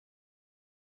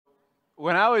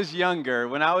When I was younger,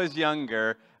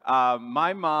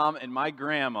 my mom and my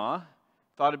grandma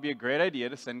thought it'd be a great idea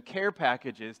to send care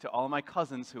packages to all my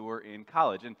cousins who were in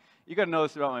college. And you got to know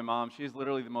this about my mom. She's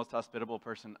literally the most hospitable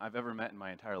person I've ever met in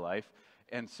my entire life.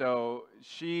 And so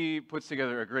she puts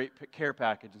together a great care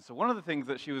package. And so one of the things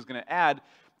that she was going to add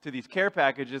to these care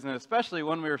packages, and especially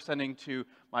one we were sending to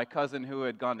my cousin who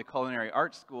had gone to culinary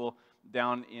art school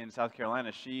down in South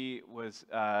Carolina, she was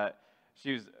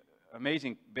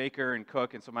amazing baker and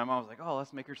cook, and so my mom was like, oh,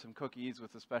 let's make her some cookies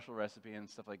with a special recipe and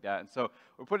stuff like that. And so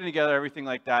we're putting together everything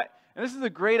like that. And this is a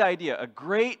great idea, a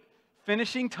great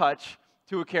finishing touch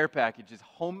to a care package is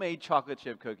homemade chocolate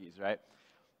chip cookies, right?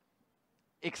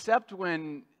 Except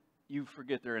when you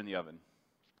forget they're in the oven.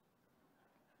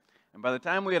 And by the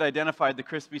time we had identified the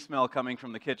crispy smell coming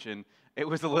from the kitchen, it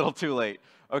was a little too late,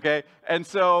 okay? And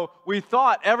so we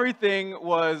thought everything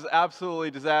was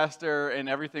absolutely disaster and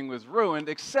everything was ruined,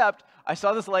 except I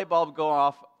saw this light bulb go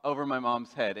off over my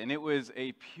mom's head, and it was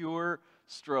a pure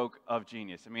stroke of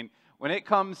genius. I mean, when it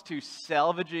comes to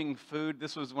salvaging food,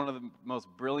 this was one of the most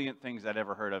brilliant things I'd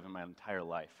ever heard of in my entire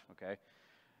life, okay?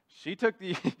 She took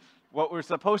what were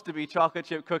supposed to be chocolate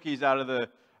chip cookies out of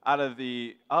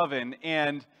the oven,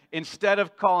 and instead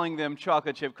of calling them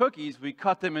chocolate chip cookies, we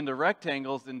cut them into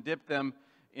rectangles and dipped them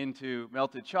into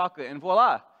melted chocolate, and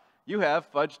voila, you have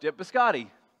fudge dip biscotti.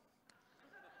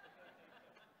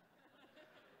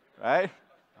 Right?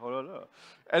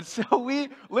 And so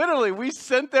we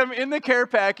sent them in the care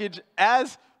package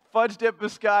as fudge dip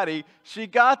biscotti. She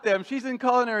got them. She's in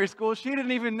culinary school. She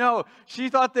didn't even know. She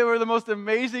thought they were the most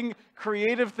amazing,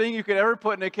 creative thing you could ever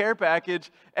put in a care package,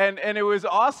 and it was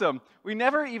awesome. We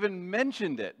never even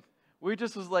mentioned it. We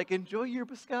just was like, enjoy your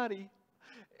biscotti.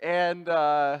 And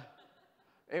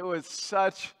it was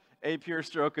such a pure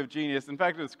stroke of genius. In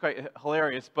fact, it was quite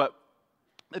hilarious. But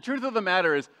the truth of the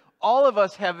matter is, all of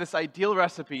us have this ideal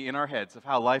recipe in our heads of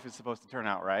how life is supposed to turn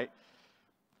out, right?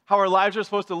 How our lives are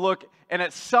supposed to look, and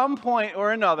at some point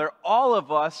or another, all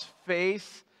of us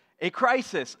face a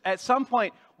crisis. At some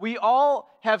point, we all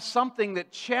have something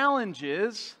that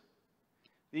challenges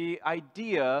the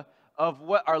idea of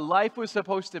what our life was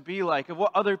supposed to be like, of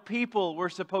what other people were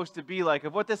supposed to be like,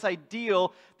 of what this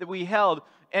ideal that we held.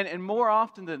 And more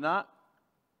often than not,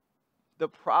 the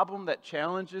problem that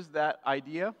challenges that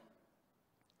idea,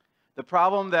 the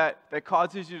problem that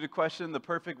causes you to question the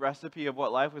perfect recipe of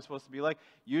what life was supposed to be like,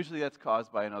 usually that's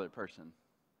caused by another person.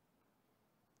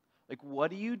 Like,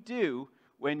 what do you do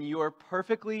when your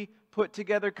perfectly put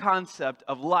together concept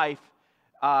of life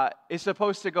is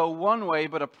supposed to go one way,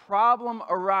 but a problem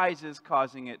arises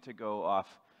causing it to go off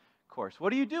course?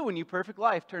 What do you do when your perfect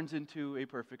life turns into a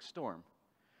perfect storm?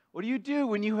 What do you do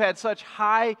when you had such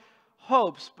high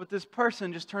hopes, but this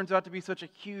person just turns out to be such a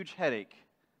huge headache?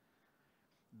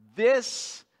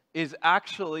 This is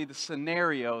actually the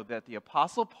scenario that the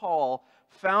Apostle Paul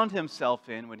found himself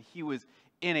in when he was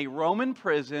in a Roman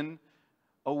prison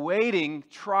awaiting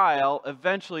trial,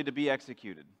 eventually to be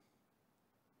executed.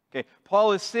 Okay,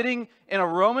 Paul is sitting in a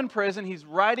Roman prison. He's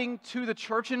writing to the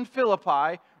church in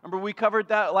Philippi. Remember, we covered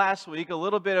that last week, a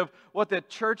little bit of what the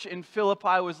church in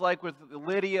Philippi was like with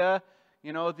Lydia,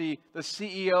 you know, the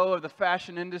CEO of the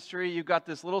fashion industry. You've got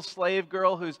this little slave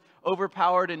girl who's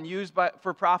overpowered and used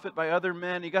for profit by other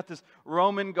men. You got this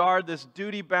Roman guard, this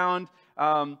duty-bound,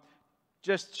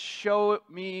 just show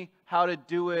me how to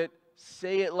do it,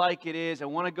 say it like it is. I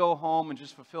want to go home and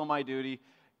just fulfill my duty.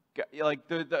 Like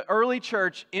the early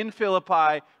church in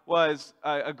Philippi was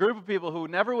a group of people who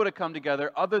never would have come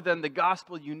together other than the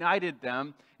gospel united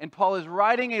them. And Paul is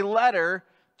writing a letter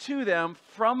to them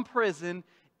from prison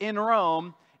in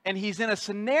Rome, and he's in a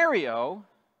scenario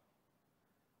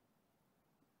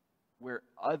where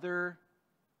other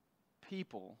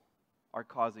people are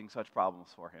causing such problems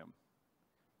for him.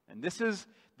 And this is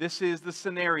the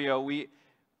scenario we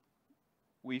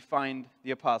find the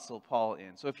Apostle Paul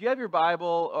in. So if you have your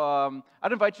Bible,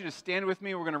 I'd invite you to stand with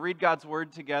me. We're going to read God's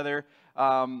Word together.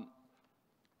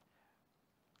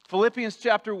 Philippians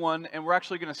chapter 1, and we're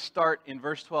actually going to start in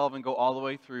verse 12 and go all the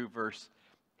way through verse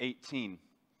 18.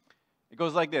 It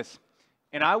goes like this.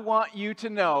 And I want you to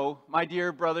know, my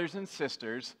dear brothers and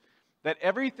sisters, that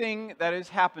everything that has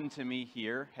happened to me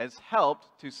here has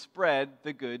helped to spread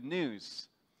the good news.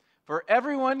 For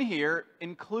everyone here,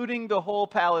 including the whole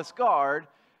palace guard,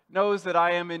 knows that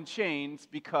I am in chains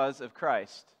because of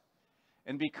Christ.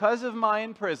 And because of my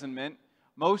imprisonment,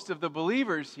 most of the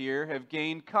believers here have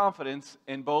gained confidence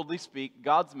and boldly speak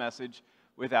God's message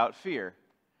without fear.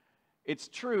 It's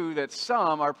true that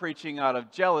some are preaching out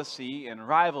of jealousy and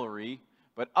rivalry,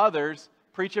 but others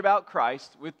preach about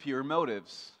Christ with pure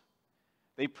motives.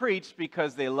 They preach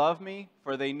because they love me,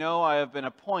 for they know I have been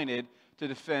appointed to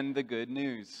defend the good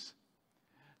news.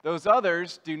 Those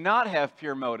others do not have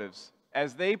pure motives.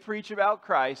 As they preach about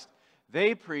Christ,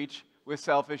 they preach with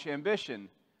selfish ambition,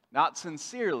 not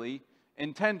sincerely,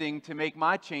 intending to make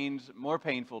my chains more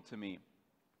painful to me.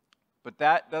 But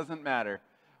that doesn't matter.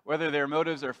 Whether their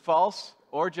motives are false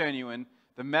or genuine,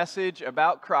 the message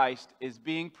about Christ is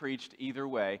being preached either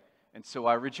way, and so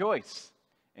I rejoice,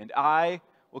 and I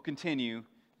will continue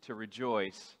to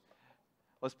rejoice.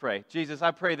 Let's pray. Jesus,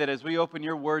 I pray that as we open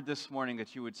your word this morning,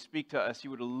 that you would speak to us, you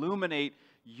would illuminate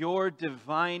your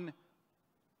divine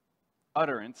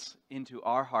utterance into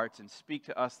our hearts and speak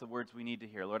to us the words we need to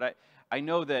hear. Lord, I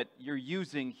know that you're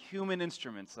using human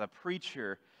instruments, a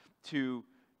preacher, to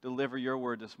deliver your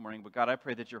word this morning. But God, I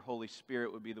pray that your Holy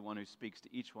Spirit would be the one who speaks to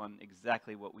each one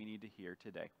exactly what we need to hear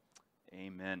today.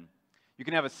 Amen. You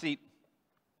can have a seat.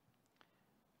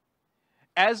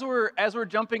 As we're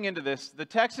jumping into this, the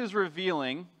text is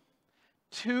revealing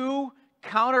two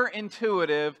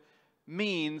counterintuitive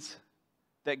means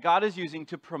that God is using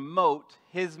to promote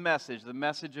his message, the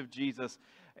message of Jesus.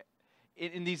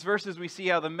 In these verses, we see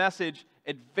how the message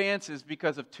advances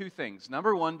because of two things.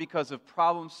 Number one, because of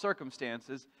problem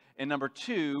circumstances, and number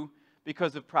two,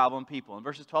 because of problem people. In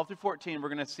verses 12 through 14, we're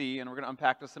going to see, and we're going to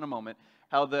unpack this in a moment,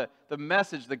 how the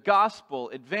message, the gospel,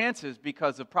 advances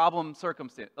because of problem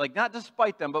circumstances. Like, not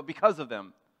despite them, but because of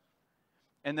them.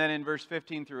 And then in verse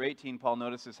 15 through 18, Paul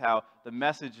notices how the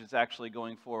message is actually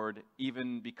going forward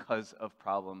even because of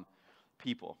problem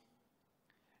people.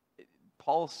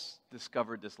 Paul's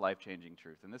discovered this life-changing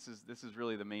truth, and this is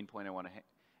really the main point I want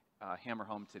to hammer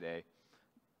home today.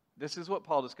 This is what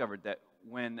Paul discovered, that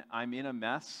when I'm in a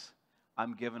mess,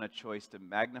 I'm given a choice to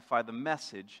magnify the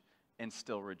message and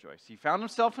still rejoice. He found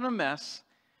himself in a mess,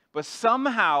 but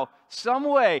somehow, some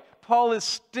way, Paul is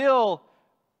still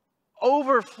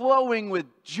overflowing with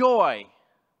joy.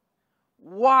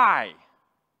 Why?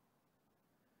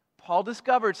 Paul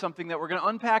discovered something that we're going to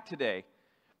unpack today.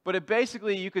 But it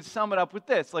basically, you could sum it up with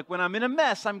this. Like, when I'm in a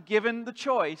mess, I'm given the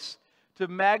choice to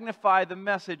magnify the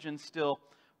message and still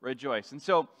rejoice. And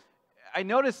so, I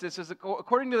notice this, as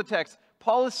according to the text,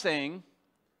 Paul is saying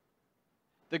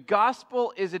the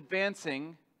gospel is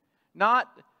advancing not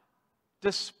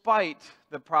despite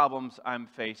the problems I'm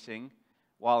facing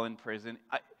while in prison.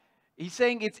 He's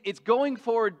saying it's going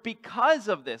forward because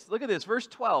of this. Look at this, verse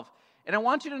 12. And I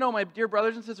want you to know, my dear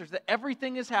brothers and sisters, that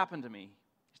everything has happened to me.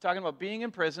 He's talking about being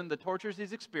in prison, the tortures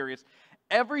he's experienced.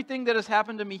 Everything that has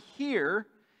happened to me here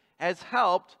has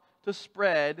helped to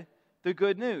spread the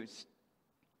good news.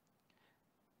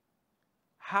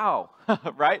 How?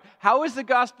 Right? How is the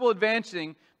gospel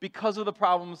advancing because of the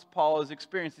problems Paul has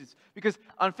experienced? Because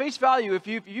on face value, if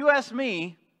you ask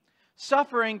me,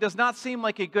 suffering does not seem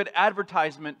like a good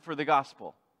advertisement for the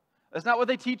gospel. That's not what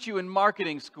they teach you in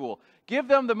marketing school. Give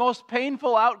them the most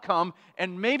painful outcome,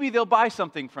 and maybe they'll buy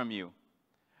something from you.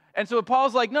 And so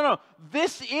Paul's like, no,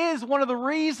 this is one of the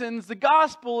reasons the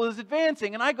gospel is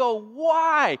advancing. And I go,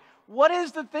 why? What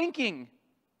is the thinking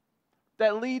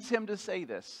that leads him to say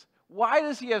this? Why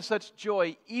does he have such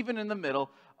joy even in the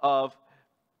middle of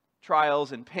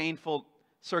trials and painful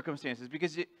circumstances?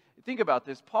 Because think about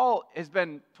this. Paul has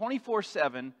been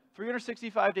 24/7,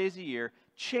 365 days a year,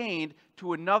 chained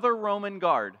to another Roman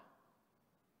guard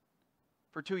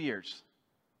for 2 years.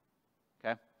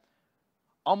 Okay?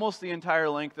 Almost the entire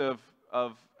length of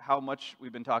how much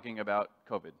we've been talking about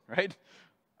COVID, right?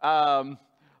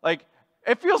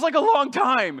 It feels like a long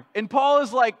time. And Paul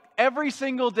is like, every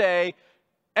single day,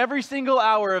 every single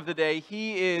hour of the day,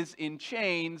 he is in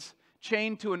chains,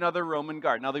 chained to another Roman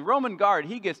guard. Now, the Roman guard,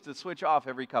 he gets to switch off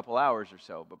every couple hours or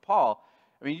so. But Paul,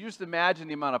 I mean, you just imagine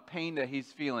the amount of pain that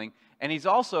he's feeling. And he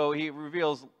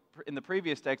reveals in the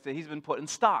previous text that he's been put in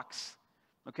stocks.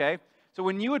 Okay? So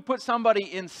when you would put somebody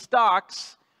in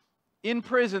stocks in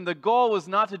prison, the goal was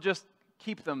not to just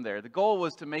keep them there. The goal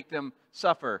was to make them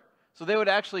suffer. So they would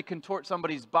actually contort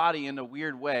somebody's body in a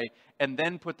weird way and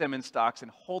then put them in stocks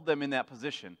and hold them in that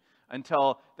position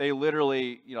until they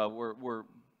literally, were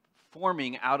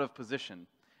forming out of position.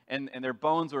 And their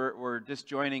bones were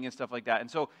disjoining and stuff like that. And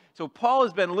so Paul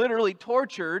has been literally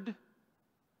tortured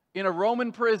in a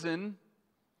Roman prison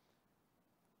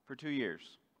for 2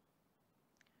 years.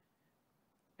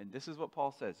 And this is what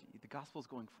Paul says. The gospel is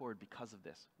going forward because of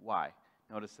this. Why?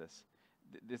 Notice this.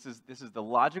 This is the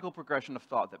logical progression of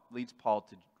thought that leads Paul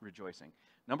to rejoicing.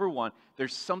 Number one,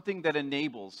 there's something that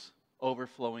enables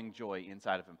overflowing joy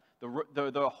inside of him.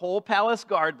 The whole palace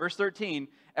guard, verse 13,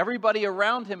 everybody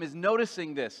around him is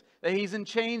noticing this, that he's in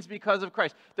chains because of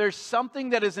Christ. There's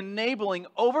something that is enabling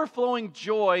overflowing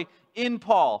joy in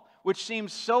Paul. which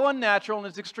seems so unnatural and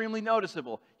is extremely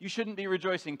noticeable. You shouldn't be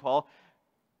rejoicing, Paul.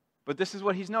 But this is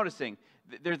what he's noticing.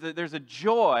 There's a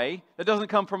joy that doesn't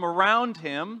come from around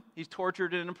him. He's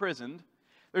tortured and imprisoned.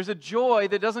 There's a joy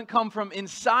that doesn't come from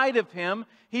inside of him.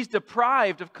 He's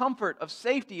deprived of comfort, of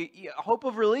safety, hope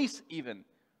of release even.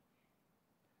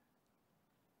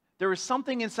 There was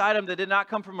something inside him that did not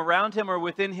come from around him or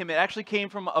within him. It actually came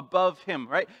from above him,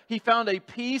 right? He found a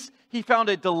peace, he found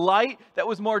a delight that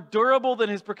was more durable than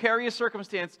his precarious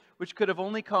circumstance, which could have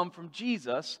only come from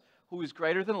Jesus, who is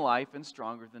greater than life and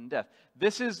stronger than death.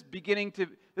 This is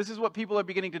what people are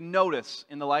beginning to notice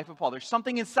in the life of Paul. There's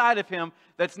something inside of him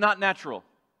that's not natural.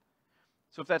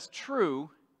 So if that's true,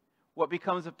 what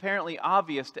becomes apparently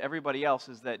obvious to everybody else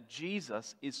is that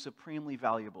Jesus is supremely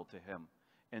valuable to him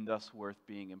and thus worth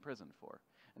being imprisoned for.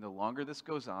 And the longer this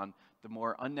goes on, the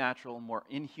more unnatural, more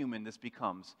inhuman this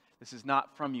becomes. This is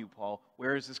not from you, Paul.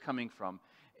 Where is this coming from?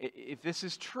 If this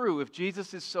is true, if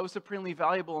Jesus is so supremely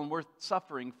valuable and worth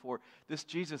suffering for, this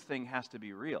Jesus thing has to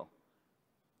be real.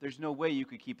 There's no way you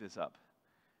could keep this up.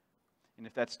 And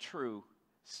if that's true,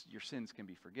 your sins can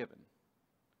be forgiven.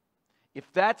 If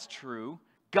that's true,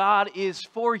 God is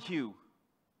for you,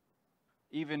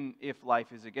 even if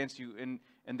life is against you.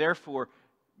 And therefore,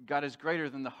 God is greater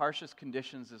than the harshest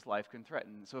conditions this life can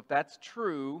threaten. So if that's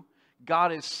true,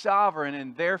 God is sovereign,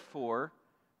 and therefore,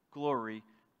 glory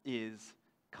is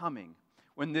coming.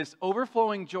 When this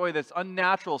overflowing joy that's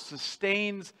unnatural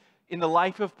sustains in the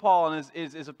life of Paul and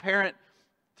is apparent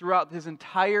throughout his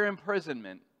entire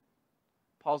imprisonment,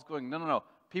 Paul's going, no.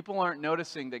 People aren't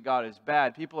noticing that God is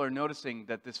bad. People are noticing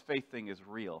that this faith thing is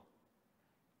real.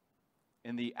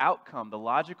 And the outcome, the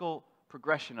logical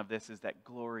progression of this is that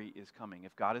glory is coming.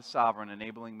 If God is sovereign,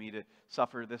 enabling me to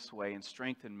suffer this way and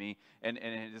strengthen me, and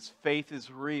his faith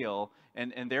is real,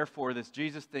 and therefore this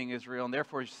Jesus thing is real, and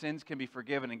therefore sins can be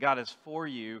forgiven, and God is for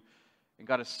you, and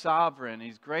God is sovereign,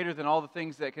 He's greater than all the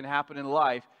things that can happen in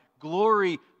life,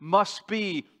 glory must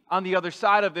be on the other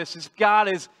side of this, as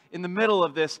God is in the middle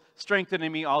of this,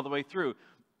 strengthening me all the way through.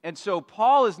 And so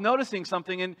Paul is noticing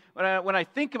something, and when I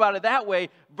think about it that way,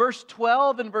 verse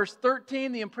 12 and verse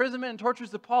 13, the imprisonment and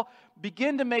tortures of Paul,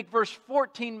 begin to make verse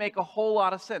 14 make a whole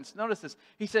lot of sense. Notice this.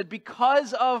 He said,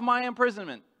 because of my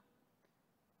imprisonment,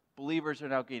 believers are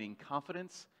now gaining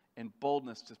confidence and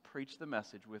boldness to preach the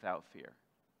message without fear.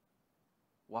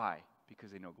 Why?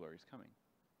 Because they know glory is coming.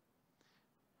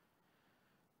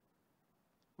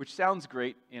 Which sounds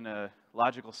great in a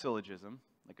logical syllogism,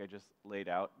 like I just laid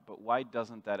out, but why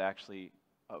doesn't that actually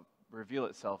reveal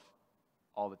itself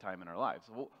all the time in our lives?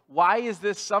 Why is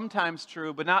this sometimes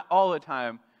true, but not all the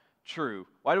time true?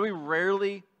 Why do we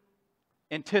rarely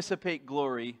anticipate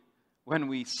glory when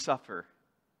we suffer?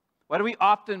 Why do we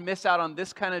often miss out on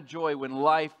this kind of joy when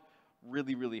life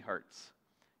really, really hurts?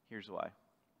 Here's why.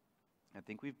 I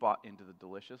think we've bought into the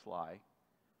delicious lie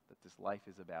that this life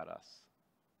is about us.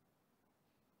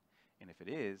 And if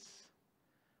it is,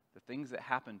 the things that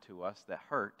happen to us that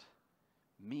hurt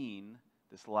mean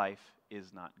this life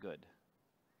is not good.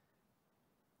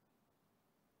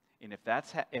 And if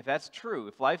that's true,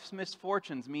 if life's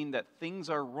misfortunes mean that things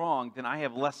are wrong, then I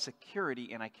have less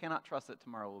security and I cannot trust that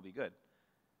tomorrow will be good.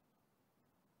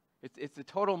 It's a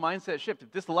total mindset shift.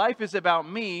 If this life is about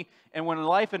me, and when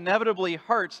life inevitably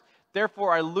hurts,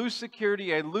 therefore I lose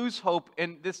security, I lose hope,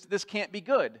 and this can't be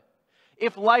good.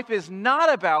 If life is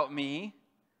not about me,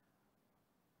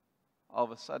 all of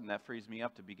a sudden that frees me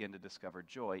up to begin to discover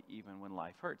joy even when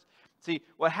life hurts. See,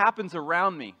 what happens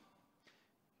around me,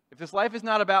 if this life is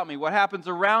not about me, what happens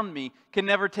around me can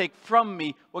never take from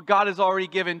me what God has already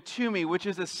given to me, which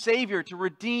is a Savior to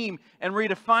redeem and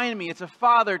redefine me. It's a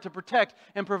Father to protect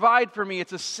and provide for me.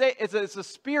 It's a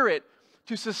Spirit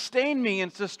to sustain me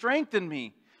and to strengthen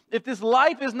me. If this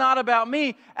life is not about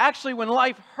me, actually when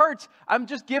life hurts, I'm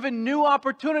just given new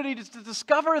opportunities to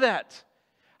discover that.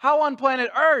 How on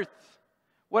planet Earth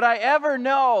would I ever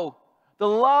know the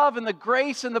love and the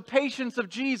grace and the patience of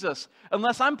Jesus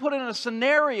unless I'm put in a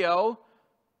scenario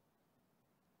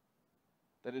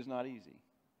that is not easy?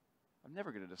 I'm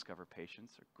never going to discover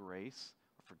patience or grace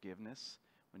or forgiveness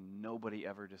when nobody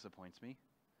ever disappoints me.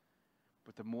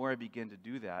 But the more I begin to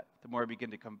do that, the more I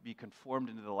begin to be conformed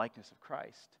into the likeness of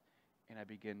Christ, and I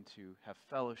begin to have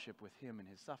fellowship with Him in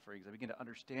His sufferings. I begin to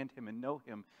understand Him and know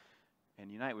Him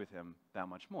and unite with Him that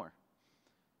much more.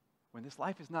 When this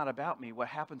life is not about me, what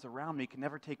happens around me can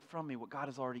never take from me what God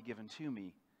has already given to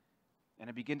me. And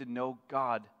I begin to know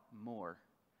God more.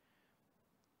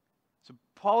 So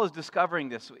Paul is discovering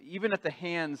this even at the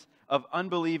hands of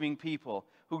unbelieving people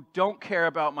who don't care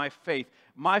about my faith.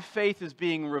 My faith is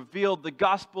being revealed. The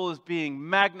gospel is being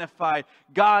magnified.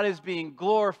 God is being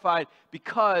glorified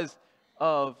because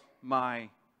of my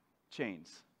chains.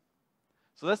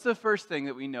 So that's the first thing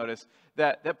that we notice,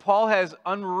 that Paul has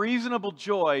unreasonable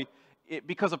joy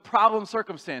because of problem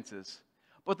circumstances.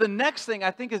 But the next thing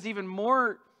I think is even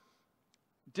more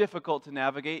difficult to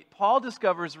navigate. Paul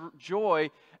discovers joy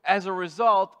as a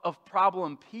result of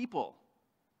problem people.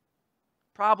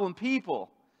 Problem people.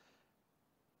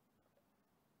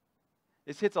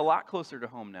 This hits a lot closer to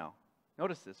home now.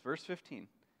 Notice this, verse 15.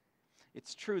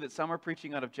 It's true that some are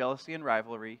preaching out of jealousy and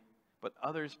rivalry, but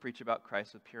others preach about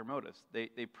Christ with pure motives. They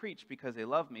preach because they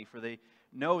love me, for they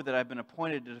know that I've been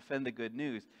appointed to defend the good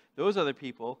news. Those other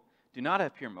people do not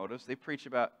have pure motives.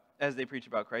 As they preach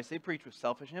about Christ, they preach with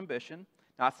selfish ambition,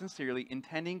 not sincerely,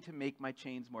 intending to make my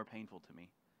chains more painful to me.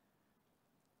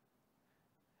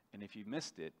 And if you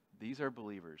missed it, these are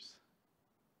believers.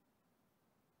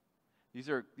 These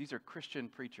are Christian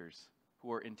preachers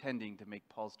who are intending to make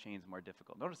Paul's chains more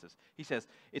difficult. Notice this. He says,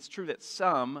 it's true that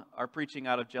some are preaching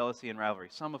out of jealousy and rivalry.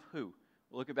 Some of who?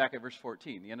 We'll look back at verse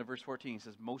 14. The end of verse 14, he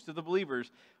says, most of the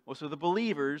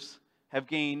believers have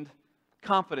gained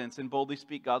confidence and boldly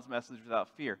speak God's message without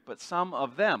fear. But some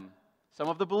of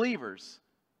the believers,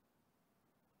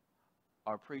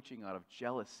 are preaching out of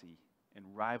jealousy and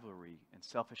rivalry and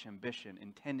selfish ambition,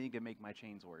 intending to make my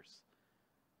chains worse.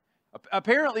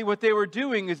 Apparently what they were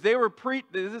doing is they were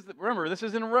remember, this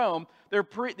is in Rome.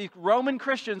 These Roman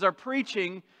Christians are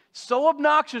preaching so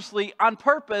obnoxiously on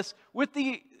purpose with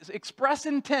the express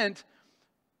intent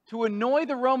to annoy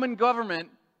the Roman government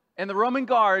and the Roman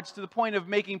guards to the point of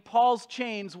making Paul's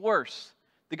chains worse.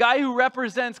 The guy who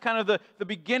represents kind of the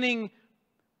beginning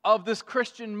of this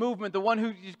Christian movement, the one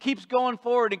who keeps going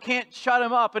forward and can't shut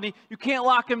him up, and you can't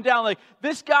lock him down. Like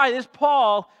this guy, this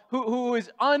Paul, who is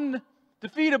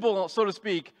undefeatable, so to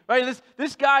speak, right?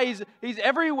 This guy, he's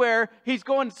everywhere. He's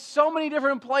going so many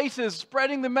different places,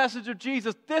 spreading the message of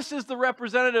Jesus. This is the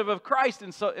representative of Christ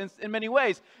in many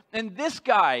ways. And this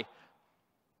guy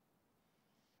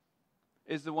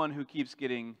is the one who keeps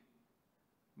getting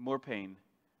more pain,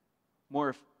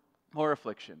 more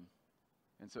affliction.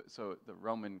 And so the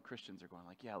Roman Christians are going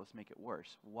like, yeah, let's make it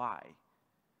worse. Why?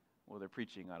 Well, they're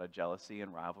preaching out of jealousy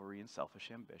and rivalry and selfish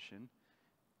ambition.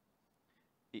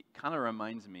 It kind of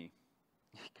reminds me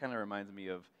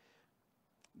of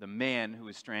the man who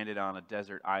was stranded on a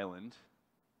desert island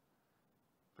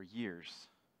for years.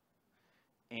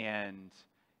 And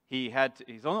he's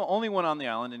the only one on the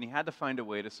island, and he had to find a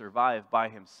way to survive by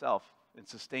himself and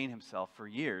sustain himself for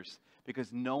years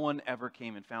because no one ever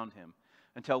came and found him.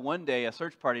 Until one day a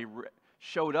search party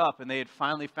showed up and they had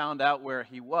finally found out where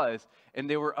he was, and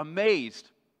they were amazed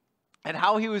at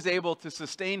how he was able to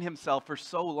sustain himself for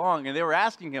so long. And they were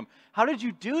asking him, how did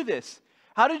you do this?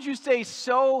 How did you stay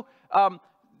so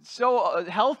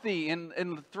healthy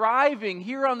and thriving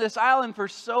here on this island for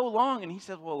so long? And he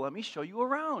said, well, let me show you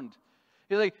around.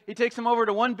 He takes them over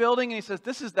to one building and he says,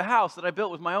 this is the house that I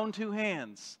built with my own 2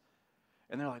 hands.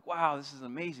 And they're like, wow, this is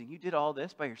amazing. You did all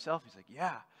this by yourself? He's like,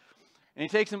 yeah. And he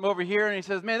takes them over here and he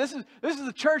says, man, this is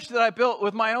the church that I built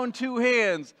with my own 2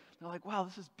 hands. And they're like, wow,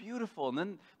 this is beautiful. And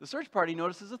then the search party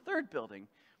notices a third building.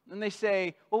 And they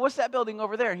say, well, what's that building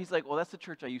over there? And he's like, well, that's the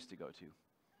church I used to go to.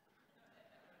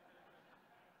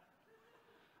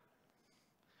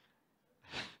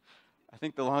 I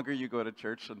think the longer you go to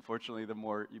church, unfortunately, the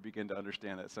more you begin to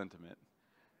understand that sentiment.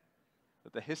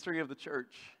 That the history of the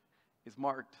church is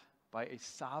marked by a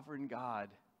sovereign God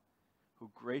who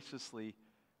graciously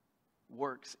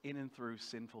works in and through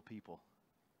sinful people,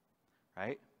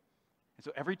 right? And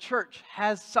so every church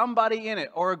has somebody in it,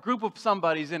 or a group of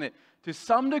somebodies in it, to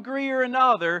some degree or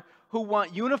another, who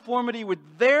want uniformity with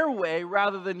their way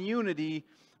rather than unity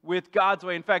with God's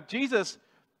way. In fact, Jesus,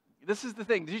 this is the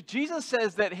thing, Jesus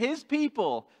says that his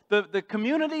people, the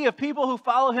community of people who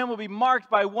follow him, will be marked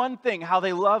by one thing: how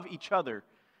they love each other.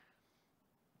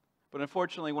 But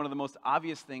unfortunately, one of the most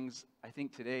obvious things I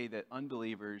think today that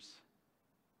unbelievers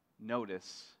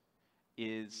notice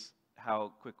is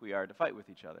how quick we are to fight with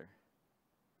each other.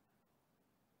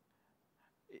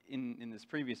 In this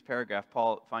previous paragraph,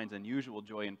 Paul finds unusual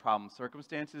joy in problem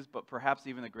circumstances, but perhaps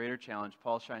even the greater challenge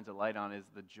Paul shines a light on is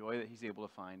the joy that he's able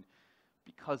to find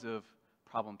because of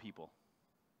problem people.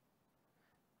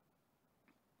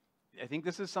 I think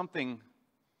this is something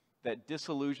that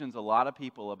disillusions a lot of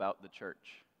people about the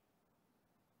church.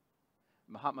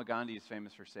 Mahatma Gandhi is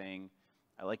famous for saying,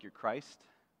 I like your Christ,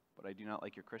 but I do not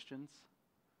like your Christians.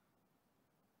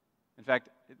 In fact,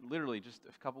 literally just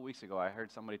a couple weeks ago, I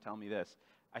heard somebody tell me this.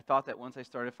 I thought that once I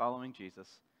started following Jesus,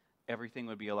 everything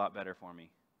would be a lot better for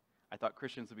me. I thought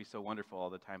Christians would be so wonderful all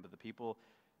the time, but people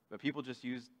just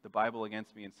used the Bible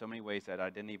against me in so many ways that I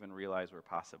didn't even realize were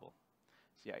possible.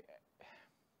 See,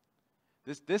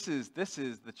 this is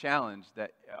the challenge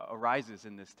that arises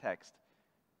in this text.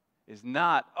 Is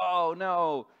not, oh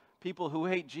no, people who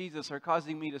hate Jesus are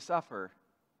causing me to suffer.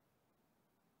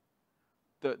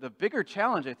 The bigger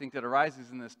challenge, I think, that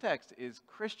arises in this text is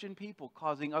Christian people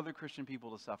causing other Christian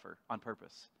people to suffer on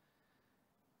purpose.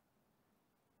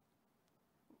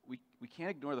 We can't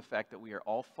ignore the fact that we are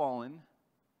all fallen,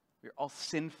 we're all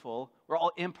sinful, we're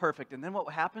all imperfect, and then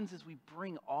what happens is we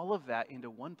bring all of that into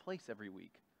one place every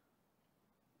week,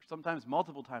 sometimes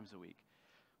multiple times a week.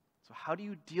 So how do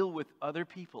you deal with other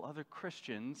people, other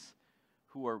Christians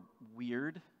who are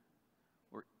weird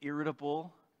or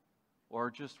irritable or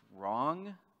just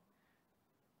wrong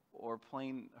or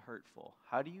plain hurtful?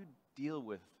 How do you deal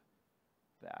with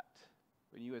that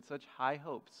when you had such high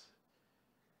hopes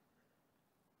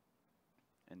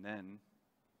and then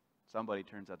somebody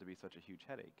turns out to be such a huge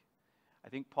headache? I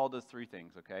think Paul does three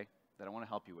things, okay, that I want to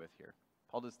help you with here.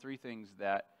 Paul does three things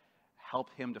that help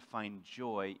him to find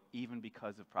joy even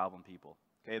because of problem people.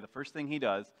 Okay, the first thing he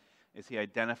does is he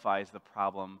identifies the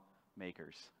problem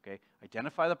makers. Okay,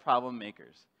 identify the problem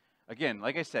makers. Again,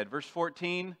 like I said, verse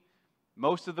 14,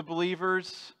 most of the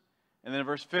believers, and then in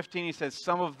verse 15 he says,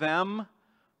 some of them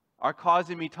are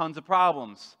causing me tons of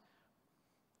problems.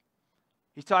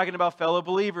 He's talking about fellow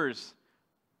believers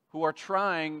who are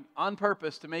trying on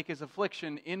purpose to make his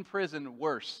affliction in prison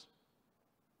worse.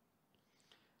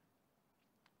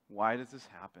 Why does this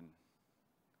happen?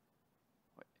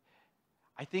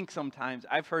 I think sometimes,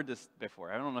 I've heard this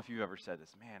before. I don't know if you've ever said this.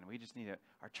 Man,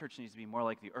 our church needs to be more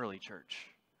like the early church.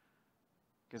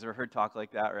 You guys ever heard talk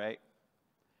like that, right?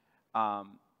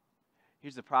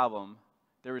 Here's the problem.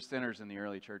 There were sinners in the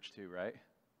early church too, right?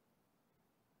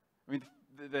 I mean,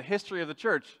 the history of the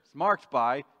church is marked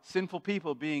by sinful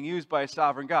people being used by a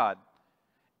sovereign God.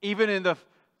 Even in the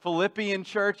Philippian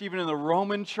church, even in the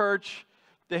Roman church,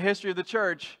 the history of the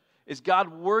church is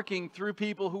God working through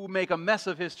people who make a mess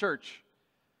of his church.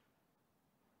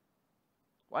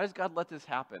 Why does God let this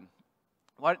happen?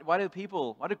 Why do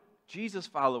Jesus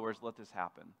followers let this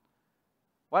happen?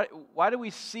 Why do we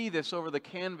see this over the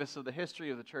canvas of the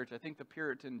history of the church? I think the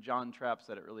Puritan John Trapp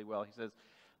said it really well. He says,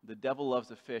 the devil loves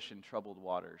to fish in troubled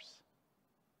waters.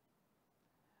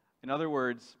 In other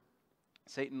words,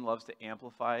 Satan loves to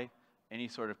amplify any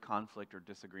sort of conflict or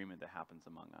disagreement that happens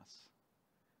among us.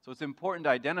 So it's important to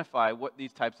identify what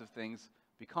these types of things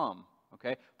become.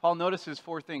 Okay? Paul notices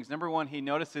four things. Number one, he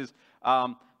notices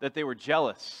that they were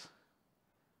jealous.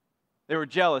 They were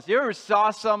jealous. You ever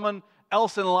saw someone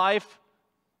else in life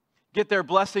get their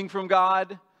blessing from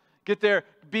God, get their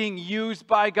being used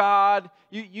by God?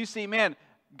 You see, man,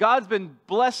 God's been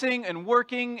blessing and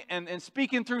working and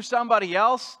speaking through somebody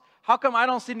else. How come I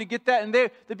don't seem to get that? And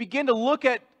they begin to look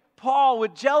at Paul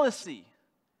with jealousy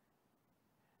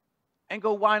and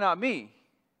go, why not me?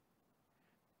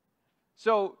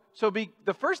 So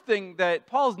the first thing that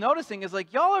Paul's noticing is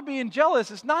like, y'all are being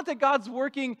jealous. It's not that God's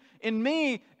working in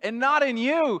me and not in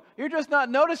you. You're just not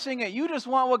noticing it. You just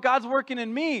want what God's working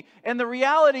in me. And the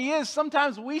reality is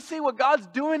sometimes we see what God's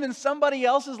doing in somebody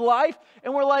else's life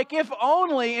and we're like, if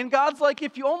only. And God's like,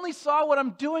 if you only saw what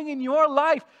I'm doing in your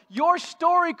life, your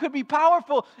story could be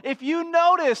powerful if you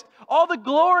noticed all the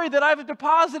glory that I've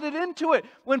deposited into it.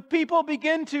 When people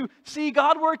begin to see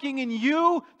God working in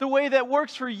you the way that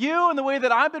works for you and the way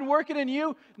that I've been working in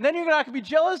you, and then you're not going to be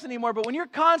jealous anymore. But when you're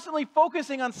constantly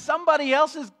focusing on somebody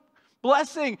else's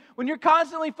blessing, when you're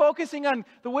constantly focusing on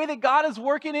the way that God is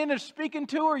working in or speaking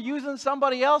to or using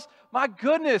somebody else, my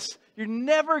goodness, you're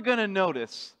never going to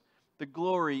notice the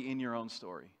glory in your own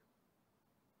story.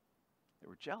 They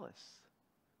were jealous.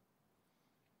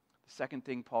 The second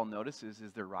thing Paul notices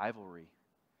is their rivalry.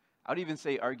 I would even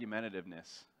say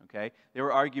argumentativeness, okay? They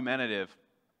were argumentative.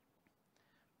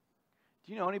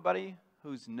 Do you know anybody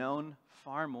who's known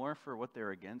far more for what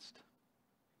they're against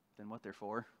than what they're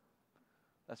for?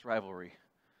 That's rivalry.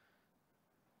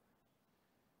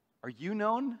 Are you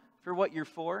known for what you're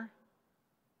for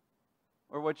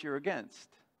or what you're against?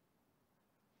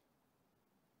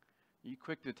 Are you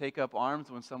quick to take up arms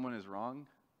when someone is wrong?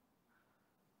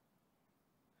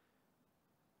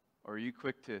 Or are you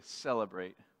quick to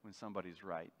celebrate when somebody's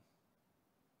right?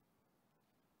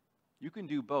 You can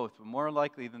do both, but more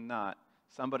likely than not,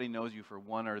 somebody knows you for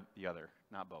one or the other,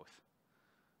 not both.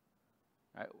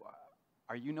 Right?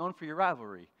 Are you known for your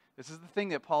rivalry? This is the thing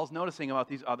that Paul's noticing about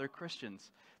these other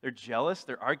Christians. They're jealous,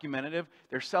 they're argumentative,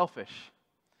 they're selfish.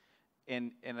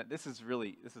 And this is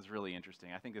really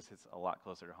interesting. I think this hits a lot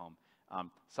closer to home.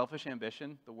 Selfish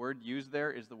ambition, the word used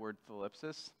there is the word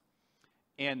thlipsis.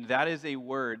 And that is a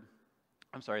word,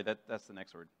 I'm sorry, that's the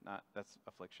next word. That's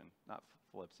affliction, not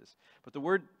thlipsis. But the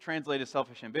word translated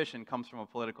selfish ambition comes from a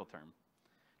political term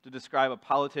to describe a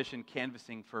politician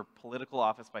canvassing for political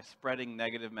office by spreading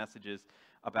negative messages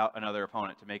about another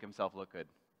opponent to make himself look good.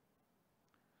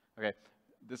 Okay,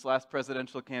 this last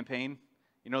presidential campaign,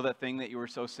 you know that thing that you were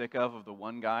so sick of the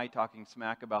one guy talking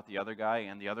smack about the other guy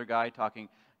and the other guy talking,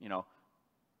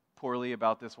 poorly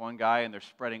about this one guy, and they're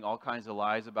spreading all kinds of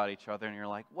lies about each other, and you're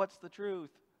like, what's the truth?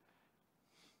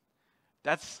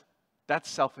 That's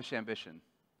selfish ambition.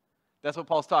 That's what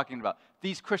Paul's talking about.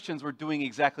 These Christians were doing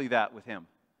exactly that with him.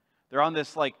 They're on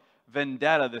this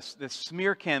vendetta, this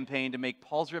smear campaign to make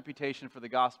Paul's reputation for the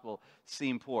gospel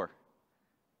seem poor.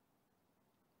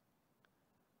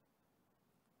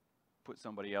 Put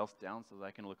somebody else down so that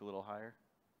I can look a little higher.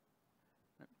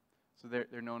 So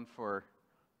they're known for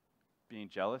being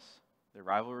jealous, their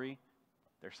rivalry,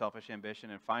 their selfish ambition,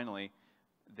 and finally,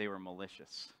 they were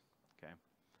malicious. Okay,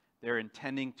 they're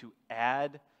intending to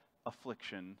add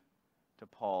affliction to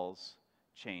Paul's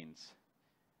chains.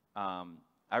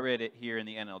 I read it here in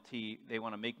the NLT. They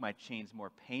want to make my chains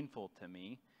more painful to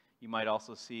me. You might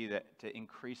also see that to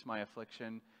increase my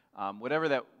affliction. Whatever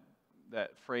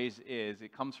that phrase is,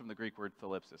 it comes from the Greek word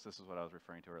thlipsis. This is what I was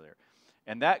referring to earlier.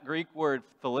 And that Greek word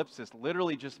thlipsis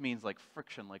literally just means like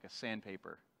friction, like a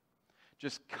sandpaper.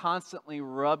 Just constantly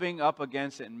rubbing up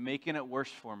against it and making it worse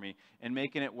for me, and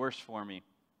making it worse for me.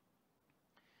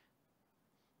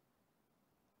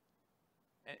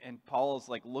 And Paul is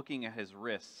like looking at his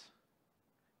wrists,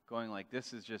 going like,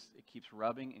 this is just, it keeps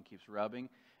rubbing and keeps rubbing.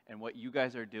 And what you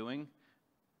guys are doing,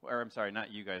 or I'm sorry,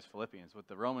 not you guys, Philippians, what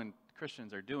the Roman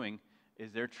Christians are doing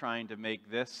is they're trying to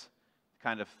make this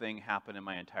kind of thing happen in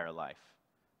my entire life.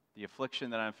 The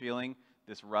affliction that I'm feeling,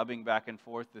 this rubbing back and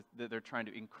forth, they're trying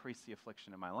to increase the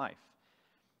affliction in my life.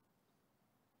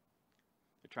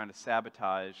 They're trying to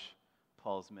sabotage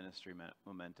Paul's ministry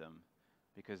momentum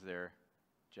because they're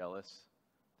jealous,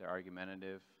 they're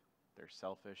argumentative, they're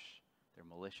selfish, they're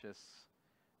malicious.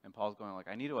 And Paul's going like,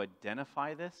 I need to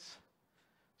identify this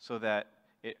so that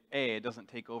it doesn't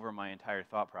take over my entire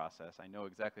thought process. I know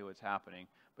exactly what's happening.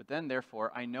 But then,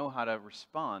 therefore, I know how to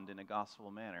respond in a gospel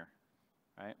manner.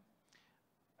 Right?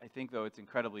 I think, though, it's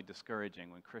incredibly discouraging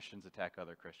when Christians attack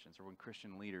other Christians, or when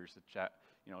Christian leaders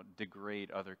degrade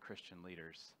other Christian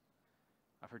leaders.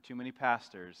 I've heard too many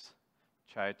pastors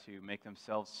try to make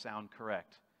themselves sound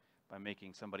correct by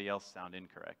making somebody else sound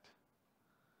incorrect.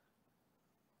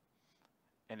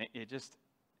 And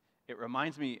it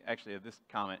reminds me, actually, of this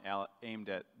comment aimed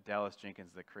at Dallas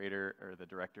Jenkins, the creator or the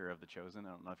director of The Chosen. I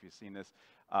don't know if you've seen this.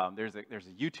 There's a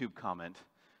YouTube comment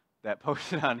that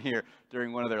posted on here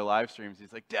during one of their live streams.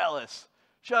 He's like, Dallas,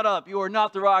 shut up. You are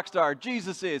not the rock star.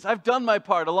 Jesus is. I've done my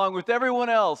part along with everyone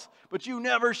else, but you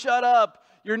never shut up.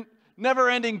 Your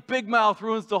never-ending big mouth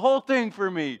ruins the whole thing for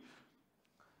me.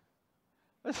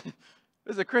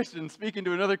 There's a Christian speaking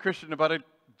to another Christian about a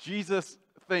Jesus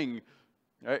thing.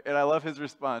 Right? And I love his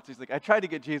response. He's like, I tried to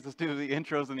get Jesus to do the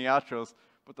intros and the outros,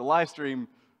 but the live stream,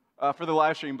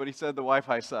 but he said the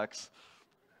Wi-Fi sucks.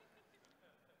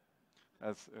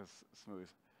 That's smooth.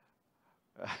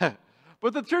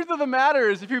 But the truth of the matter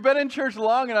is, if you've been in church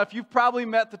long enough, you've probably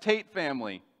met the Tate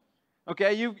family.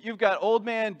 Okay, you've got old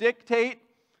man Dick Tate,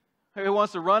 who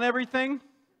wants to run everything.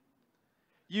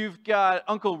 You've got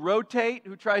Uncle Rotate,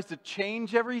 who tries to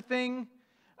change everything.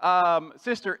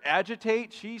 Sister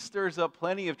Agitate, she stirs up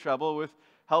plenty of trouble with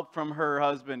help from her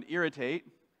husband Irritate.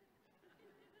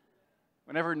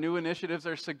 Whenever new initiatives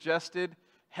are suggested,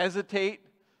 Hesitate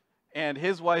and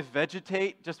his wife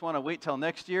Vegetate just want to wait till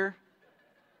next year.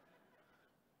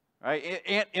 Right?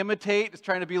 Aunt Imitate is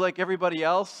trying to be like everybody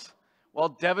else, while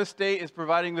Devastate is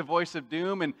providing the voice of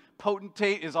doom, and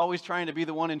Potentate is always trying to be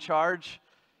the one in charge.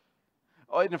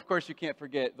 Oh, and of course you can't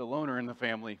forget the loner in the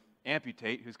family,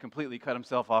 Amputate, who's completely cut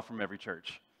himself off from every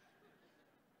church.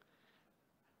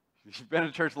 If you've been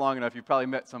in church long enough, you've probably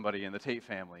met somebody in the Tate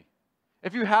family.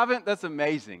 If you haven't, that's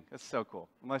amazing. That's so cool,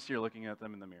 unless you're looking at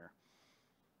them in the mirror.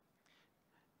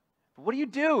 But what do you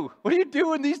do? What do you do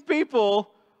when these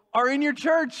people are in your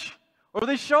church or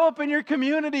they show up in your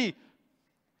community?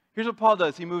 Here's what Paul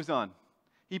does. He moves on.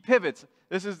 He pivots.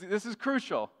 This is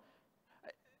crucial.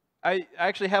 I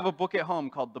actually have a book at home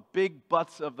called The Big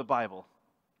Buts of the Bible.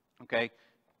 Okay?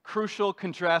 Crucial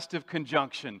contrastive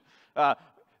conjunction.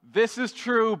 This is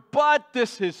true, but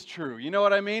this is true. You know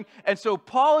what I mean? And so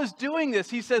Paul is doing this.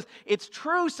 He says, it's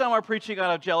true some are preaching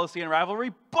out of jealousy and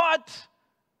rivalry, but,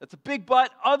 that's a big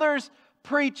but, others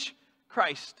preach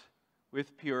Christ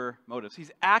with pure motives.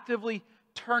 He's actively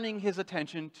turning his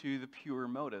attention to the pure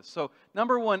motives. So,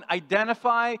 number one,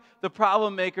 identify the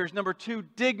problem makers. Number two,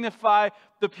 dignify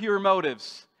the pure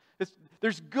motives.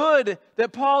 There's good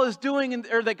that Paul is doing,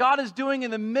 or that God is doing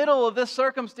in the middle of this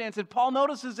circumstance, and Paul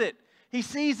notices it. He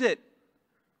sees it.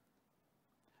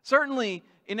 Certainly,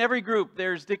 in every group,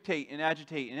 there's dictate and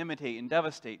agitate and imitate and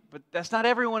devastate, but that's not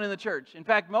everyone in the church. In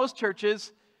fact, most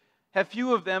churches have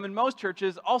few of them, and most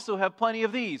churches also have plenty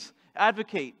of these.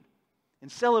 Advocate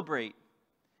and celebrate.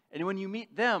 And when you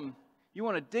meet them, you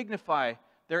want to dignify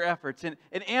their efforts and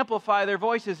amplify their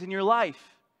voices in your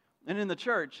life and in the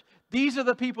church. These are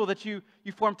the people that you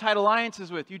form tight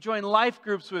alliances with, you join life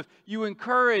groups with, you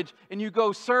encourage, and you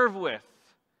go serve with.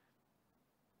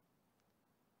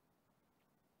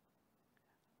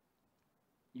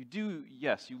 You do,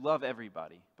 yes, you love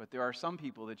everybody, but there are some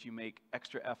people that you make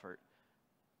extra effort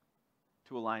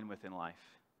to align with in life.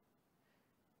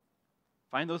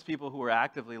 Find those people who are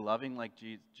actively loving like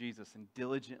Jesus and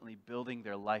diligently building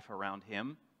their life around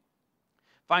Him.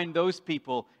 Find those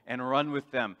people and run with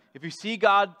them. If you see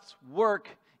God's work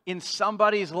in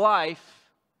somebody's life,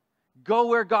 go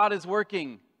where God is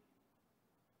working.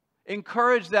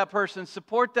 Encourage that person,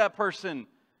 support that person.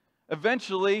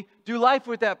 Eventually, do life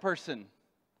with that person.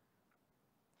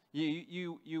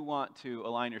 You want to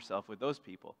align yourself with those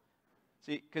people.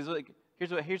 See, because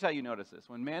here's how you notice this.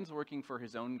 When man's working for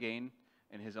his own gain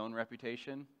and his own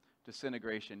reputation,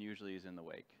 disintegration usually is in the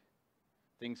wake.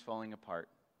 Things falling apart.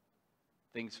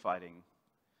 Things fighting,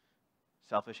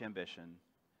 selfish ambition.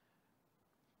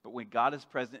 But when God is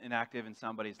present and active in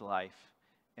somebody's life,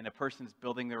 and a person's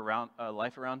building their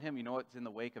life around him, you know what's in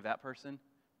the wake of that person?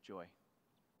 Joy.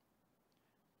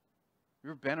 You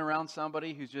ever been around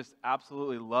somebody who just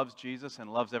absolutely loves Jesus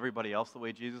and loves everybody else the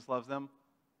way Jesus loves them?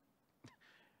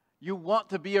 You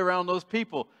want to be around those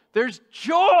people. There's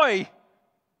joy.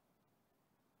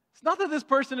 It's not that this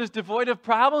person is devoid of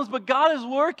problems, but God is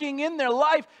working in their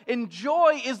life, and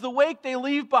joy is the wake they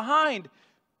leave behind.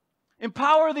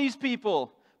 Empower these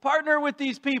people. Partner with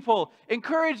these people.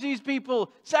 Encourage these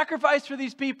people. Sacrifice for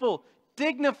these people.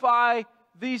 Dignify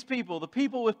these people, the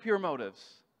people with pure motives.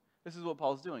 This is what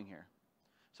Paul's doing here.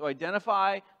 So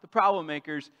identify the problem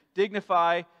makers.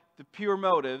 Dignify the pure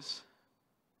motives.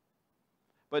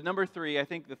 But number three, I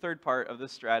think the third part of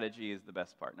this strategy is the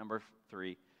best part. Number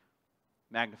three.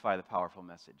 Magnify the powerful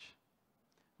message.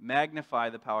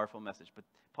 Magnify the powerful message. But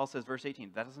Paul says, verse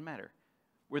 18, that doesn't matter.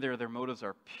 Whether their motives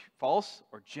are false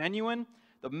or genuine,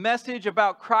 the message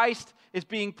about Christ is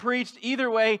being preached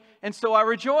either way, and so I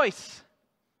rejoice.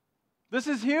 This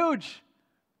is huge.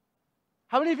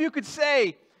 How many of you could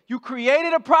say, you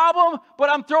created a problem, but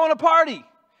I'm throwing a party?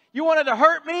 You wanted to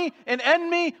hurt me and end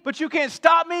me, but you can't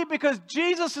stop me because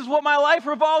Jesus is what my life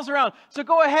revolves around. So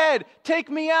go ahead, take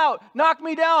me out, knock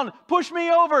me down, push me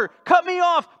over, cut me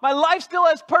off. My life still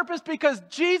has purpose because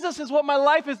Jesus is what my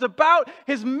life is about.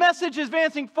 His message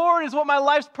advancing forward is what my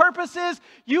life's purpose is.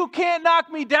 You can't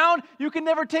knock me down. You can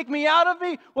never take me out of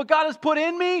me. What God has put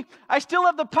in me, I still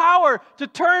have the power to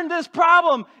turn this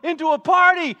problem into a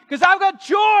party because I've got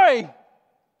joy.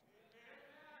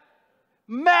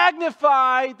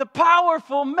 Magnify the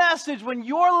powerful message when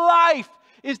your life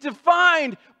is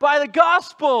defined by the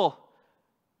gospel.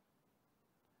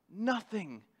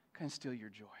 Nothing can steal your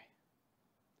joy.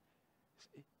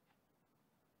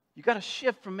 You got to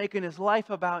shift from making his life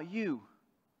about you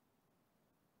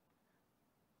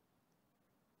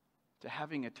to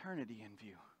having eternity in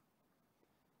view.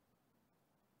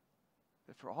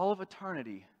 That for all of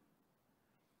eternity,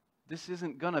 this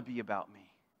isn't going to be about me.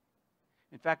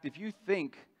 In fact, if you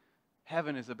think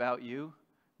heaven is about you,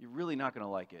 you're really not going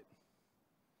to like it.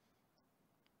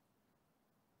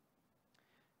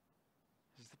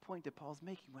 This is the point that Paul's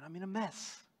making when I'm in a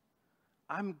mess.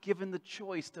 I'm given the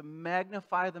choice to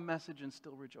magnify the message and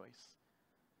still rejoice.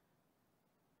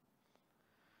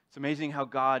 It's amazing how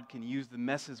God can use the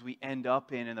messes we end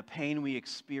up in and the pain we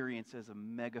experience as a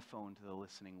megaphone to the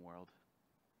listening world.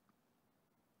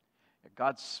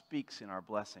 God speaks in our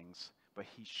blessings, but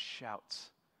He shouts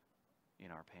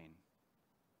in our pain.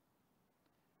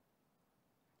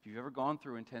 If you've ever gone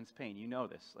through intense pain, you know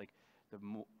this.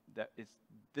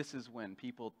 This is when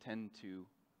people tend to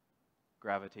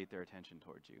gravitate their attention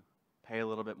towards you. Pay a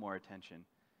little bit more attention.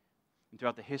 And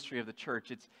throughout the history of the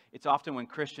church, it's often when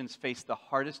Christians face the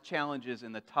hardest challenges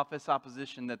and the toughest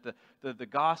opposition that the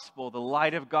gospel, the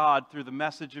light of God through the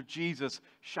message of Jesus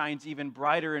shines even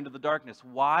brighter into the darkness.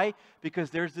 Why? Because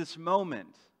there's this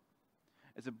moment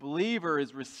as a believer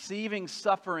is receiving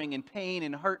suffering and pain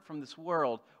and hurt from this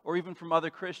world or even from other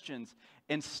Christians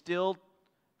and still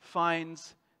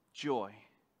finds joy.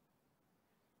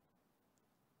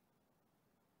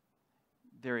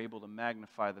 they're able to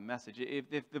magnify the message.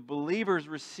 If the believer's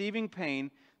receiving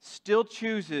pain still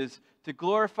chooses to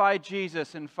glorify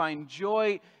Jesus and find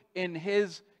joy in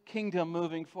His kingdom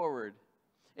moving forward,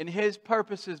 in His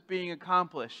purposes being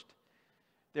accomplished,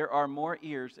 there are more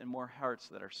ears and more hearts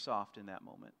that are soft in that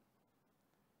moment.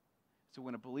 So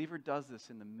when a believer does this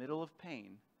in the middle of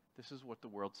pain, this is what the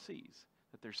world sees,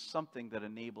 that there's something that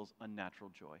enables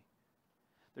unnatural joy.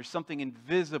 There's something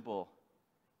invisible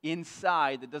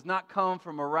inside that does not come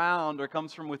from around or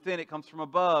comes from within, it comes from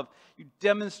above. You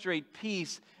demonstrate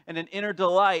peace and an inner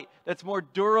delight that's more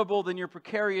durable than your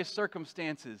precarious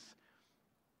circumstances,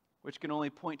 which can only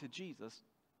point to Jesus,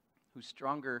 who's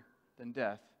stronger than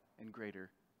death and greater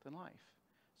than life.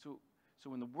 So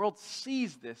when the world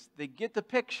sees this, they get the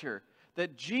picture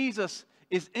that Jesus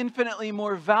is infinitely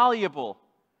more valuable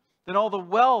than all the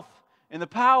wealth and the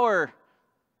power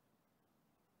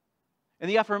and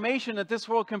the affirmation that this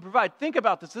world can provide. Think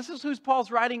about this. This is who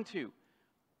Paul's writing to.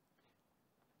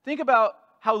 Think about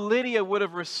how Lydia would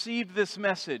have received this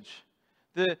message.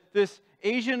 This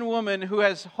Asian woman who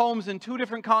has homes in 2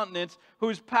 different continents,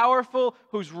 who's powerful,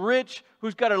 who's rich,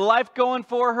 who's got her life going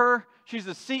for her. She's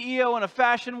the CEO in a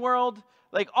fashion world.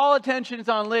 Like, all attention is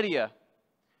on Lydia.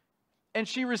 And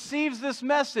she receives this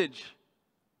message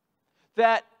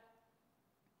that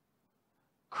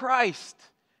Christ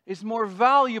is more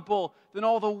valuable than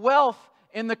all the wealth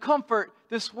and the comfort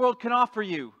this world can offer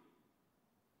you.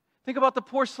 Think about the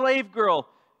poor slave girl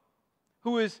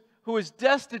who is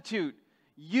destitute,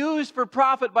 used for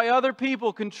profit by other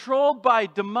people, controlled by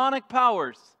demonic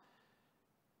powers.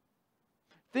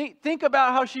 Think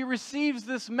about how she receives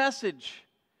this message,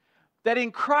 that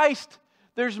in Christ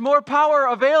there's more power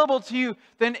available to you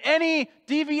than any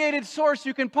deviated source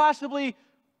you can possibly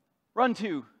run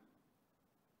to.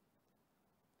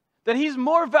 That He's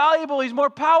more valuable, He's more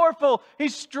powerful,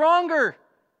 He's stronger.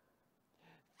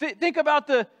 Think about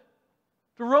the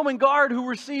Roman guard who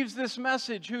receives this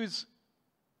message, who's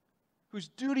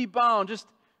duty bound. Just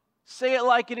say it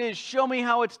like it is. Show me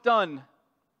how it's done.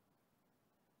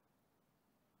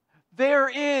 There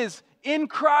is in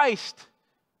Christ,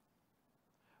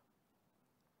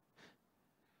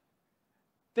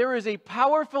 there is a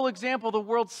powerful example the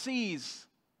world sees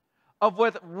of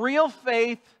what real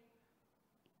faith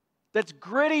that's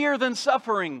grittier than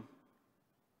suffering,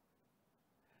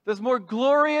 that's more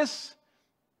glorious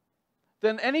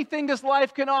than anything this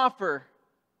life can offer,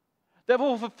 that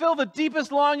will fulfill the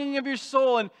deepest longing of your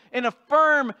soul and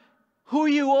affirm who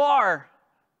you are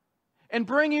and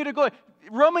bring you to glory.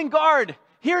 Roman guard,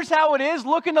 here's how it is.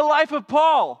 Look in the life of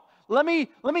Paul. Let me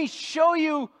show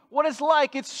you what it's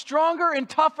like. It's stronger and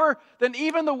tougher than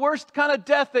even the worst kind of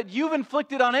death that you've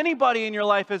inflicted on anybody in your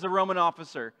life as a Roman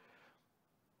officer.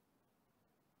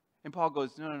 And Paul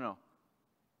goes, no.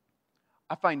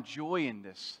 I find joy in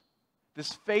this.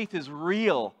 This faith is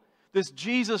real. This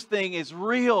Jesus thing is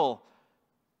real.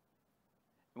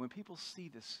 And when people see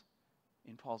this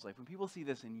in Paul's life, when people see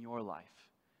this in your life,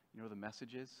 you know what the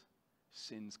message is?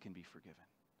 Sins can be forgiven.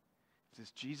 If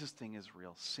this Jesus thing is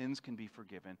real, sins can be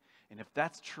forgiven. And if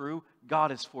that's true,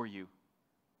 God is for you.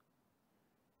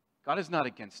 God is not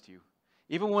against you.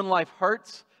 Even when life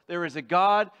hurts, there is a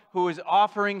God who is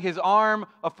offering His arm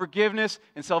of forgiveness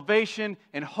and salvation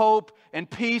and hope and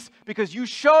peace because you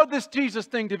showed this Jesus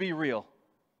thing to be real.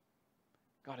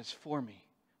 God is for me.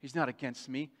 He's not against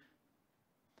me.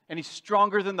 And He's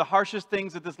stronger than the harshest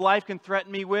things that this life can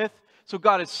threaten me with. So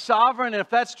God is sovereign, and if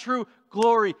that's true,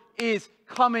 glory is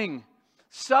coming.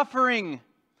 Suffering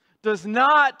does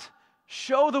not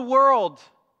show the world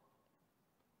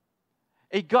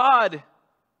a God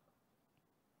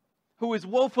who is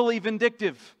woefully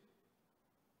vindictive.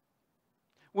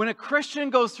 When a Christian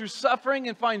goes through suffering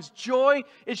and finds joy,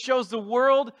 it shows the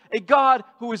world a God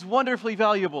who is wonderfully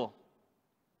valuable.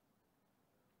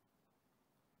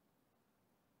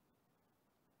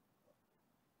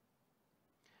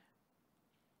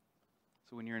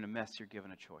 So when you're in a mess, you're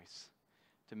given a choice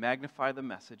to magnify the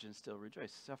message and still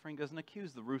rejoice. Suffering doesn't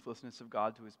accuse the ruthlessness of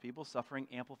God to His people. Suffering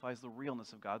amplifies the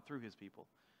realness of God through His people.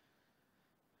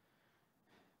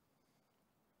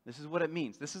 This is what it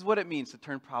means. This is what it means to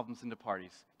turn problems into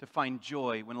parties, to find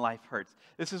joy when life hurts.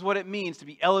 This is what it means to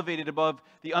be elevated above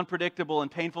the unpredictable and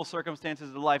painful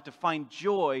circumstances of life, to find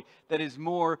joy that is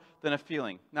more than a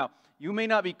feeling. Now, you may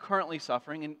not be currently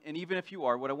suffering, and even if you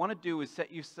are, what I want to do is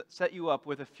set you up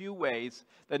with a few ways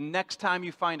that next time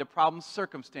you find a problem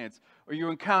circumstance or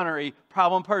you encounter a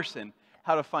problem person,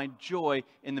 how to find joy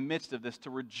in the midst of this,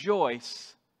 to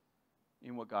rejoice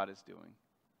in what God is doing.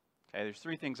 Okay, there's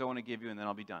 3 things I want to give you, and then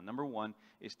I'll be done. Number 1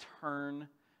 is turn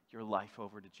your life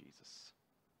over to Jesus.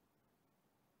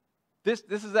 This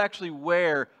is actually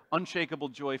where unshakable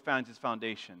joy finds its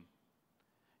foundation.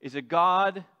 Is a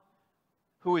God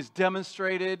who has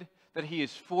demonstrated that He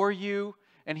is for you,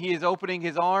 and He is opening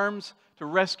His arms to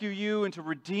rescue you and to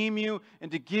redeem you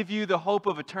and to give you the hope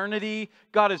of eternity.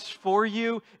 God is for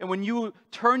you. And when you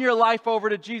turn your life over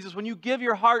to Jesus, when you give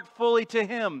your heart fully to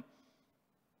Him,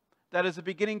 that is the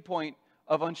beginning point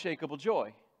of unshakable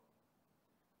joy.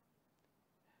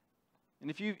 And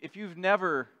if you've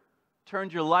never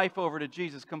turned your life over to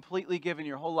Jesus, completely given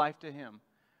your whole life to Him,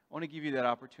 I want to give you that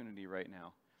opportunity right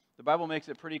now. The Bible makes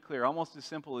it pretty clear, almost as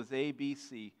simple as A, B,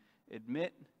 C.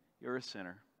 Admit you're a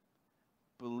sinner.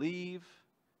 Believe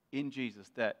in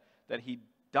Jesus, that He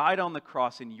died on the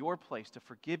cross in your place to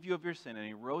forgive you of your sin, and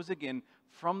He rose again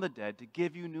from the dead to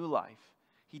give you new life.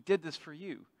 He did this for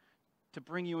you, to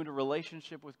bring you into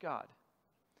relationship with God.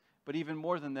 But even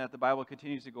more than that, the Bible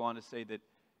continues to go on to say that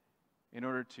in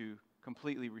order to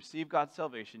completely receive God's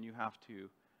salvation, you have to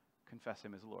confess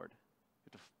Him as Lord.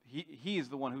 He is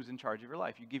the one who's in charge of your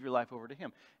life. You give your life over to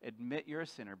Him. Admit you're a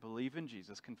sinner. Believe in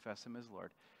Jesus. Confess Him as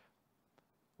Lord.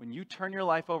 When you turn your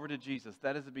life over to Jesus,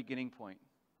 that is the beginning point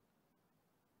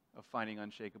of finding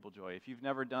unshakable joy. If you've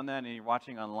never done that and you're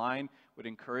watching online, would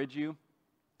encourage you.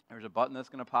 There's a button that's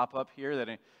going to pop up here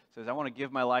that says, I want to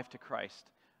give my life to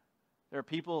Christ. There are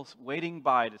people waiting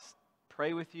by to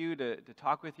pray with you, to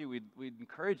talk with you. We'd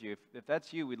encourage you. If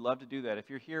that's you, we'd love to do that. If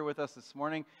you're here with us this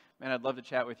morning, man, I'd love to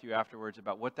chat with you afterwards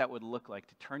about what that would look like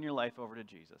to turn your life over to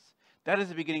Jesus. That is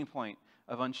the beginning point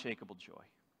of unshakable joy.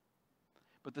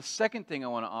 But the second thing I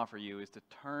want to offer you is to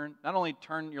not only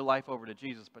turn your life over to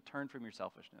Jesus, but turn from your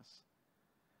selfishness.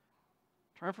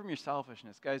 Turn from your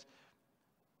selfishness. Guys,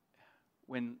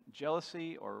 when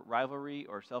jealousy or rivalry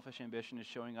or selfish ambition is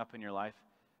showing up in your life,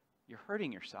 you're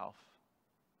hurting yourself.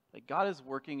 Like God is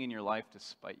working in your life to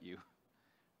spite you,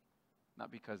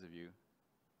 not because of you.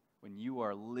 When you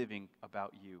are living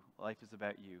about you, life is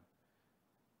about you,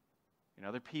 and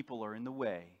other people are in the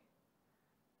way,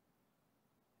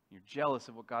 you're jealous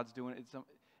of what God's doing, it's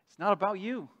not about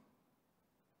you.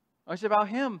 It's about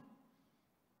Him.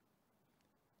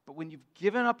 But when you've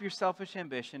given up your selfish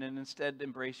ambition and instead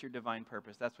embrace your divine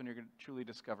purpose, that's when you're going to truly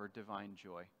discover divine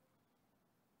joy.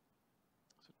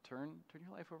 So turn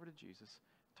your life over to Jesus.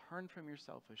 Turn from your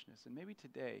selfishness. And maybe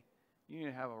today, you need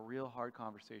to have a real hard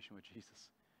conversation with Jesus.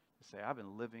 To say, I've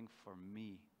been living for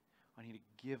me. I need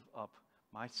to give up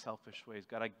my selfish ways.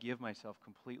 God, I give myself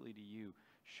completely to you.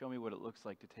 Show me what it looks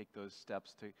like to take those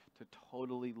steps to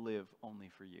totally live only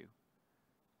for you.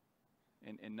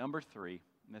 And number 3,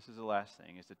 and this is the last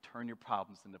thing, is to turn your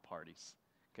problems into parties.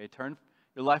 Okay, turn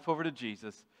your life over to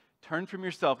Jesus. Turn from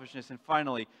your selfishness. And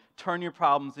finally, turn your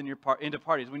problems into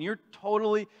parties. When you're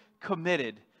totally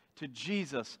committed to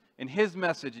Jesus and His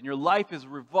message, and your life is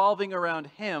revolving around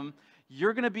Him,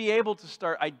 you're going to be able to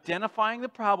start identifying the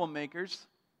problem makers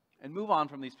and move on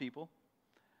from these people.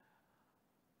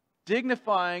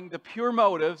 Dignifying the pure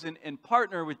motives and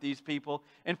partner with these people.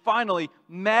 And finally,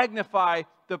 magnify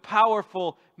the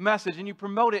powerful message. And you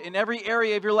promote it in every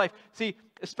area of your life. See,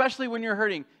 especially when you're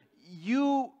hurting,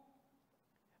 you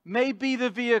may be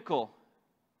the vehicle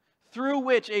through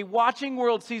which a watching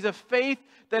world sees a faith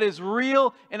that is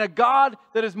real and a God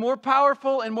that is more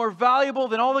powerful and more valuable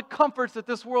than all the comforts that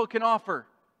this world can offer.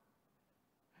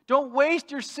 Don't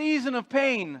waste your season of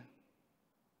pain.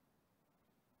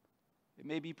 It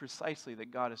may be precisely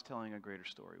that God is telling a greater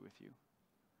story with you.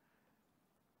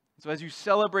 So as you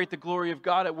celebrate the glory of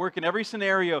God at work in every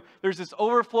scenario, there's this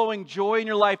overflowing joy in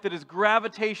your life that is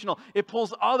gravitational. It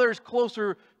pulls others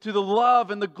closer to the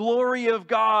love and the glory of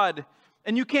God.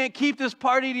 And you can't keep this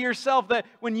party to yourself, that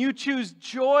when you choose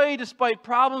joy despite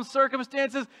problem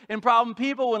circumstances and problem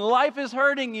people, when life is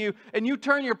hurting you and you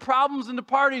turn your problems into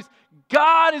parties,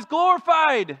 God is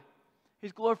glorified.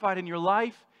 He's glorified in your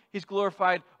life. He's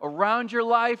glorified around your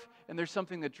life. And there's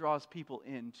something that draws people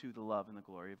into the love and the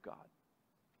glory of God.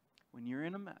 When you're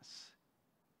in a mess,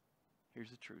 here's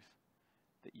the truth,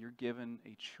 that you're given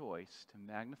a choice to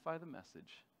magnify the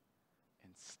message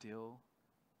and still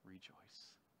rejoice.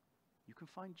 You can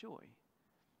find joy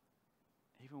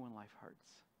even when life hurts.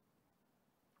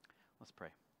 Let's pray.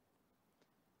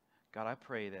 God, I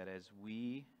pray that as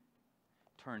we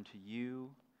turn to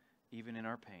you, even in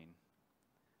our pain,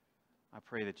 I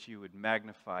pray that you would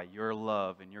magnify your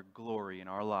love and your glory in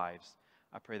our lives.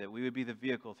 I pray that we would be the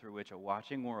vehicle through which a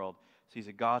watching world sees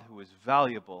a God who is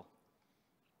valuable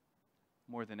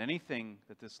more than anything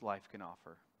that this life can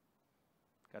offer.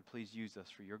 God, please use us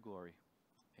for your glory.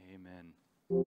 Amen.